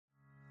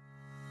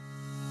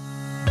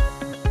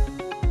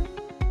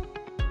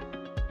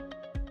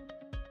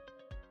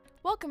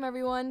Welcome,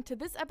 everyone, to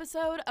this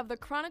episode of the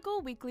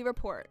Chronicle Weekly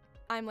Report.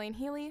 I'm Lane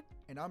Healy.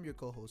 And I'm your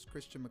co-host,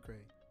 Christian McCrae.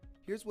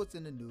 Here's what's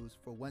in the news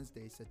for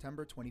Wednesday,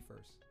 September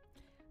 21st.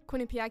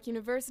 Quinnipiac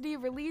University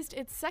released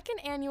its second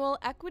annual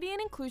Equity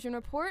and Inclusion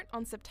Report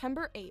on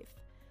September 8th.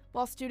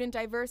 While student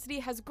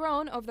diversity has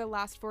grown over the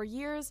last 4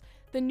 years,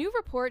 the new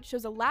report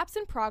shows a lapse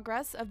in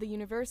progress of the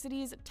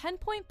university's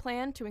 10-point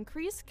plan to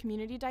increase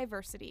community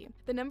diversity.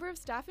 The number of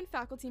staff and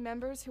faculty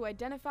members who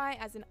identify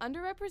as an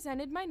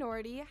underrepresented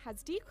minority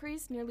has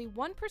decreased nearly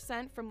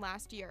 1% from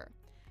last year.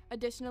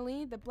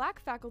 Additionally, the Black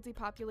faculty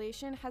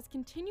population has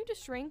continued to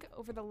shrink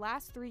over the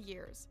last 3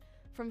 years,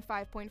 from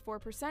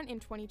 5.4% in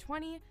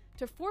 2020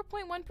 to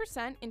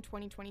 4.1% in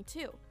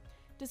 2022.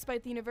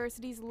 Despite the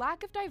university's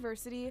lack of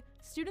diversity,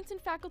 students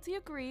and faculty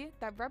agree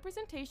that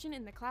representation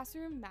in the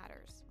classroom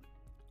matters.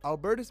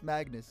 Albertus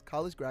Magnus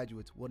college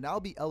graduates will now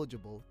be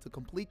eligible to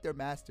complete their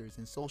master's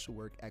in social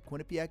work at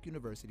Quinnipiac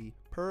University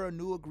per a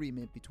new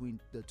agreement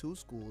between the two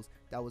schools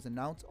that was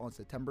announced on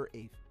September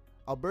 8th.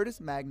 Albertus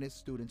Magnus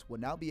students will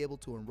now be able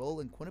to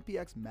enroll in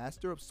Quinnipiac's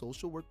Master of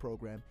Social Work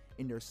program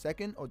in their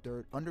second or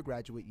third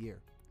undergraduate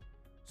year.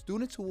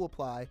 Students who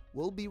apply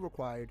will be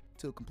required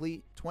to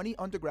complete 20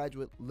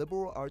 undergraduate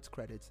liberal arts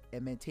credits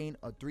and maintain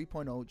a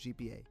 3.0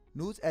 GPA.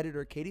 News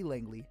editor Katie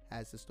Langley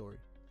has the story.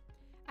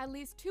 At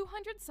least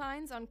 200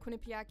 signs on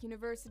Quinnipiac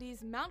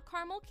University's Mount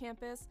Carmel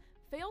campus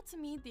fail to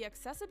meet the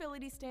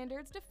accessibility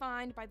standards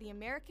defined by the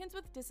Americans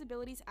with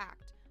Disabilities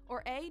Act,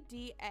 or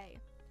ADA.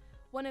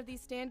 One of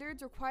these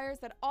standards requires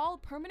that all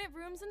permanent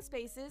rooms and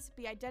spaces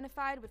be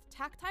identified with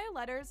tactile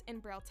letters in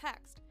Braille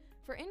text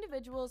for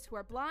individuals who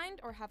are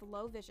blind or have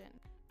low vision.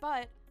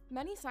 But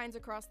many signs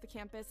across the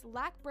campus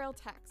lack Braille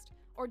text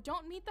or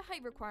don't meet the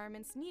height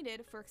requirements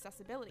needed for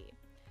accessibility.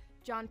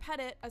 John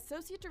Pettit,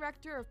 Associate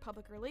Director of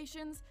Public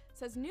Relations,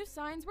 says new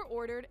signs were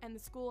ordered and the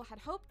school had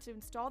hoped to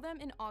install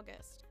them in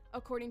August.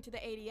 According to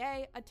the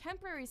ADA, a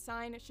temporary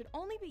sign should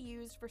only be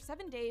used for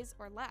 7 days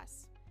or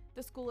less.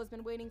 The school has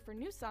been waiting for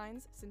new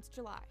signs since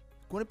July.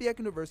 Quinnipiac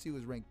University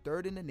was ranked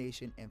 3rd in the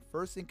nation and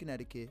 1st in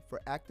Connecticut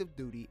for active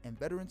duty and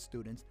veteran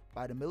students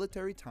by the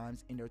Military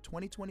Times in their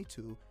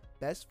 2022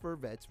 Best for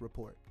Vets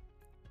report.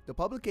 The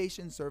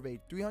publication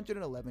surveyed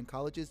 311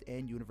 colleges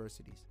and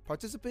universities.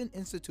 Participant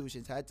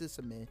institutions had to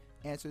submit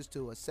answers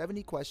to a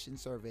 70-question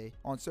survey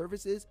on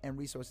services and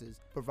resources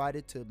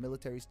provided to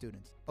military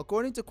students.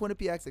 According to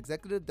Quinnipiac's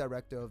Executive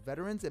Director of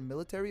Veterans and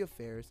Military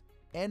Affairs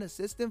and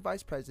Assistant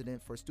Vice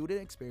President for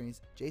Student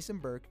Experience, Jason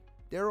Burke,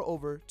 there are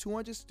over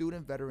 200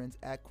 student veterans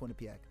at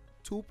Quinnipiac,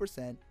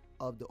 2%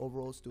 of the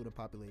overall student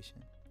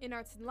population. In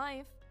Arts and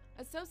Life,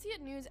 Associate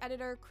News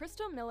Editor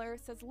Crystal Miller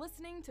says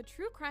listening to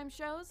true crime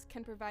shows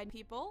can provide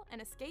people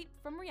an escape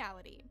from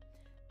reality.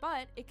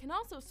 But it can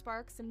also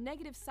spark some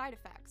negative side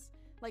effects,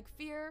 like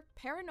fear,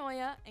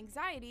 paranoia,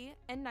 anxiety,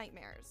 and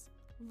nightmares.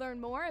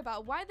 Learn more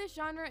about why this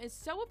genre is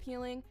so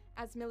appealing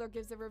as Miller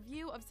gives a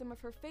review of some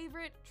of her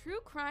favorite true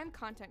crime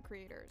content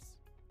creators.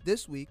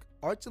 This week,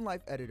 Arts and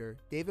Life editor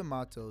David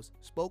Matos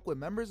spoke with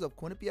members of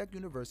Quinnipiac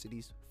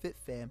University's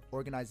FitFam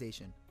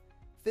organization.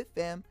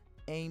 FitFam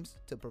aims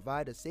to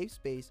provide a safe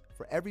space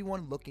for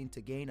everyone looking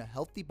to gain a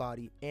healthy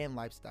body and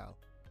lifestyle.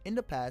 In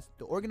the past,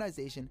 the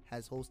organization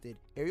has hosted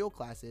aerial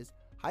classes,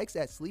 hikes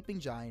at Sleeping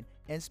Giant,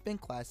 and spin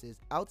classes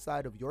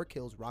outside of York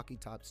Hills Rocky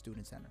Top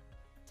Student Center.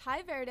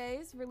 Ty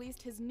Verdes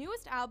released his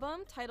newest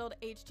album titled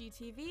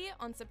HGTV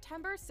on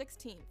September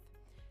 16th.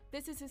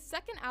 This is his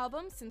second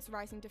album since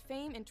rising to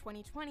fame in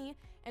 2020,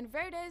 and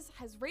Verdes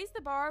has raised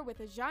the bar with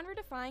a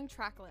genre-defying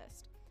track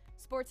list.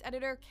 Sports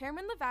editor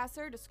Cameron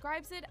Levasseur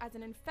describes it as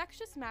an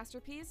infectious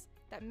masterpiece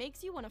that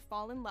makes you want to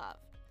fall in love.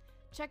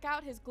 Check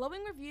out his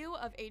glowing review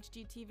of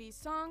HGTV's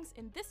songs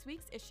in this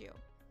week's issue.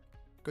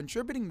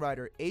 Contributing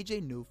writer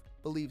AJ Noof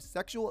believes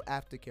sexual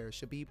aftercare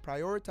should be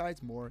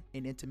prioritized more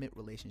in intimate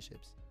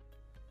relationships.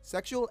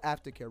 Sexual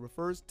aftercare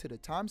refers to the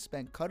time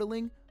spent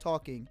cuddling,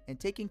 talking, and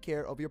taking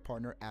care of your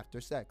partner after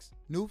sex.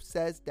 Noof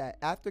says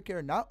that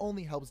aftercare not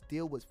only helps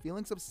deal with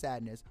feelings of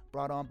sadness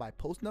brought on by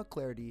post-nut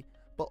clarity,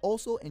 but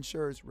also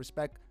ensures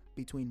respect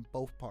between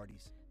both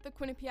parties. The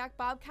Quinnipiac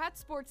Bobcat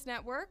Sports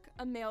Network,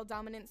 a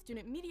male-dominant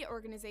student media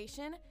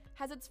organization,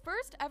 has its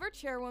first ever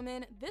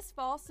chairwoman this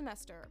fall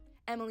semester.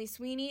 Emily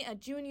Sweeney, a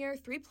junior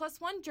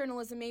 3+1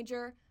 journalism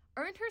major,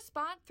 earned her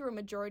spot through a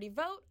majority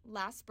vote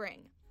last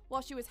spring.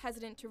 While she was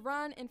hesitant to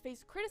run and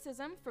faced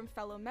criticism from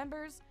fellow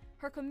members,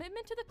 her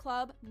commitment to the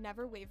club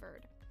never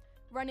wavered.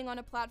 Running on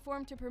a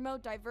platform to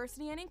promote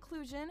diversity and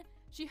inclusion,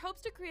 she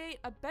hopes to create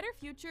a better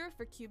future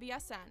for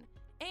QBSN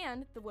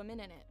and the women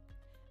in it.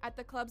 At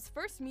the club's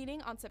first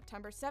meeting on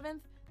September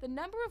 7th, the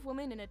number of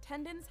women in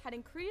attendance had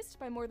increased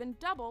by more than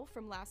double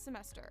from last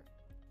semester.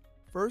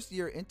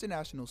 First-year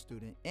international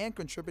student and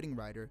contributing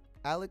writer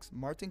Alex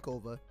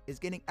Martinkova is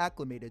getting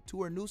acclimated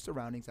to her new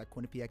surroundings at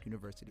Quinnipiac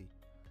University.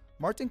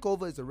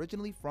 Martinkova is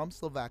originally from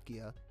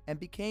Slovakia and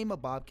became a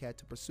Bobcat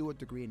to pursue a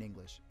degree in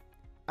English.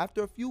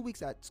 After a few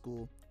weeks at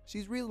school,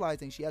 she's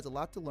realizing she has a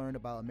lot to learn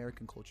about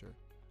American culture,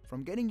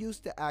 from getting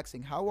used to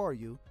asking "how are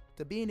you"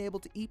 to being able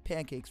to eat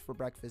pancakes for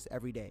breakfast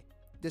every day.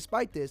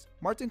 Despite this,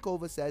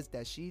 Martinkova says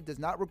that she does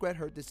not regret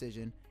her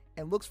decision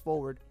and looks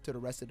forward to the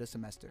rest of the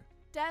semester.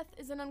 Death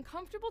is an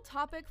uncomfortable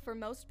topic for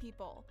most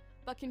people,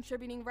 but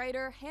contributing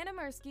writer Hannah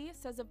Mirsky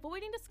says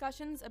avoiding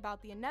discussions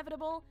about the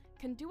inevitable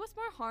can do us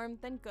more harm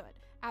than good.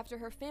 After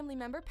her family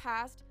member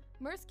passed,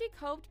 Mirsky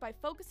coped by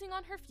focusing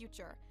on her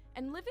future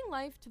and living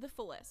life to the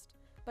fullest,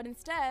 but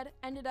instead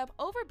ended up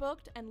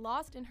overbooked and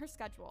lost in her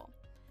schedule.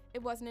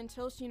 It wasn't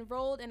until she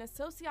enrolled in a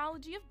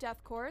sociology of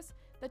death course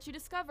that she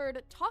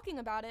discovered talking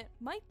about it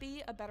might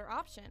be a better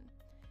option.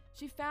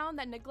 She found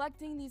that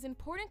neglecting these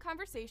important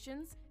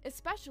conversations,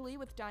 especially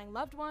with dying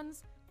loved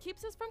ones,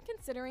 keeps us from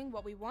considering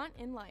what we want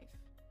in life.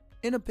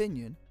 In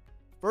opinion,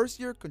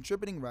 first-year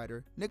contributing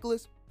writer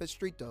Nicholas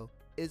Pestrito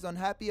is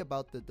unhappy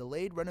about the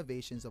delayed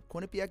renovations of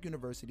Quinnipiac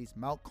University's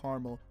Mount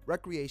Carmel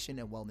Recreation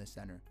and Wellness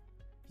Center.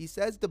 He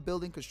says the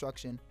building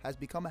construction has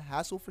become a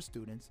hassle for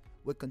students,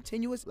 with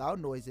continuous loud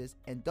noises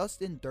and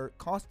dust and dirt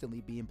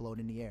constantly being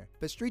blown in the air.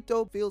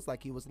 Pestrito feels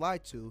like he was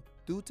lied to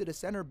due to the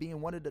center being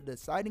one of the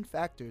deciding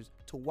factors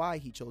to why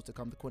he chose to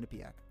come to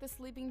Quinnipiac. The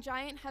Sleeping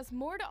Giant has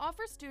more to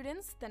offer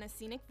students than a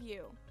scenic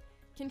view.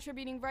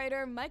 Contributing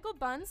writer Michael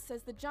Bunce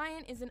says the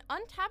Giant is an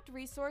untapped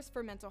resource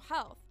for mental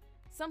health,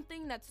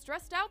 something that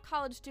stressed out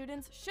college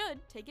students should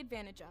take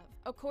advantage of.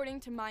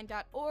 According to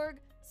Mind.org,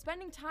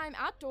 spending time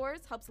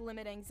outdoors helps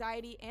limit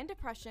anxiety and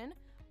depression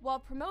while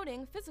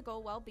promoting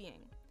physical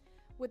well-being.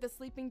 With the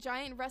Sleeping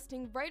Giant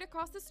resting right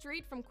across the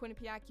street from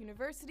Quinnipiac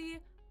University,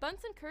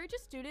 Bunce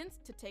encourages students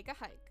to take a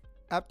hike.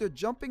 After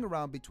jumping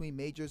around between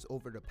majors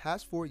over the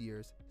past 4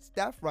 years,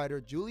 staff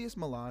writer Julius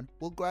Milan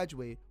will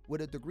graduate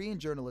with a degree in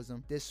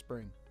journalism this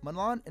spring.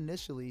 Milan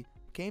initially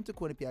came to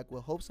Quinnipiac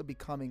with hopes of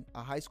becoming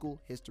a high school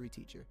history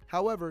teacher.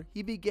 However,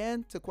 he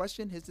began to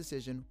question his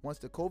decision once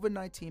the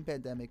COVID-19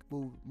 pandemic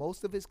moved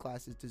most of his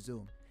classes to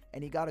Zoom,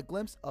 and he got a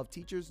glimpse of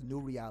teachers' new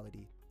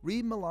reality.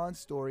 Read Milan's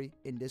story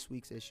in this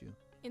week's issue.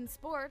 In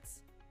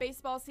sports,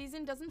 baseball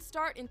season doesn't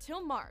start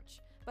until March,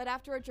 but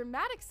after a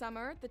dramatic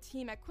summer, the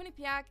team at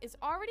Quinnipiac is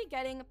already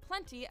getting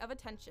plenty of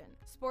attention.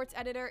 Sports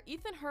editor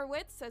Ethan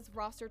Hurwitz says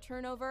roster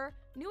turnover,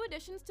 new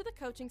additions to the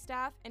coaching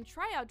staff, and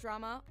tryout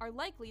drama are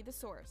likely the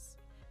source.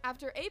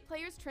 After 8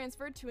 players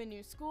transferred to a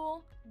new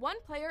school, 1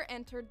 player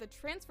entered the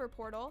transfer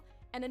portal,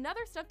 and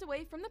another stepped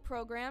away from the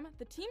program,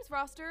 the team's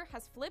roster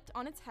has flipped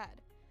on its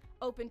head.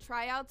 Open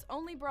tryouts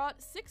only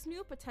brought 6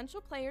 new potential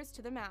players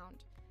to the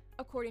mound.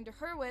 According to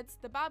Hurwitz,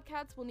 the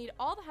Bobcats will need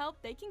all the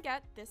help they can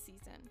get this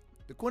season.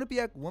 The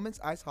Quinnipiac women's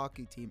ice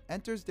hockey team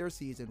enters their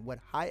season with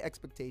high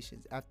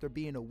expectations after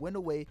being a win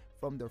away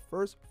from their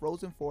first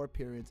Frozen Four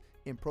appearance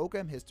in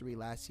program history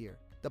last year.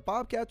 The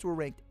Bobcats were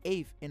ranked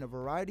 8th in a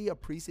variety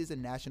of preseason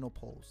national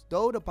polls.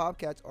 Though the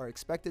Bobcats are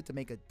expected to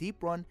make a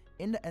deep run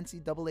in the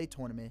NCAA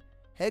tournament,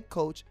 head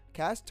coach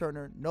Cass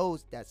Turner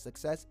knows that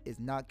success is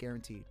not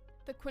guaranteed.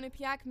 The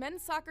Quinnipiac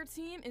men's soccer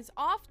team is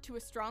off to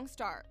a strong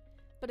start,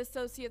 but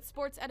associate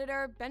sports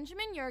editor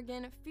Benjamin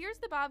Jurgen fears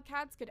the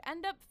Bobcats could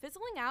end up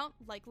fizzling out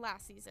like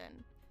last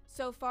season.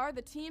 So far,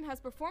 the team has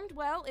performed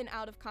well in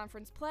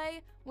out-of-conference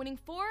play, winning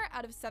 4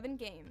 out of 7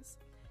 games.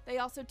 They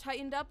also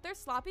tightened up their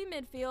sloppy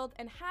midfield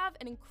and have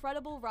an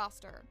incredible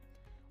roster.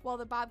 While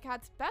the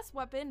Bobcats' best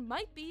weapon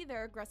might be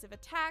their aggressive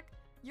attack,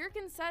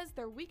 Jurgen says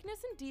their weakness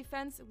in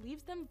defense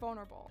leaves them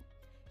vulnerable.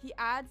 He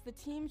adds the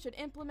team should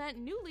implement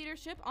new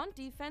leadership on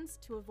defense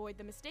to avoid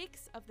the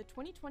mistakes of the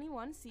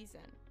 2021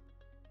 season.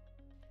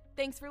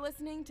 Thanks for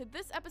listening to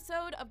this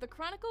episode of the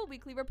Chronicle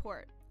Weekly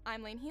Report.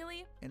 I'm Lane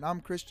Healy. And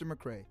I'm Christian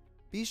McCrae.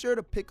 Be sure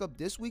to pick up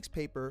this week's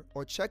paper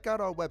or check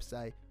out our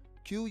website,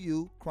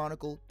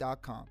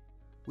 quchronicle.com.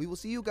 We will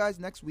see you guys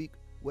next week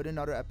with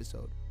another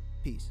episode.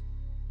 Peace.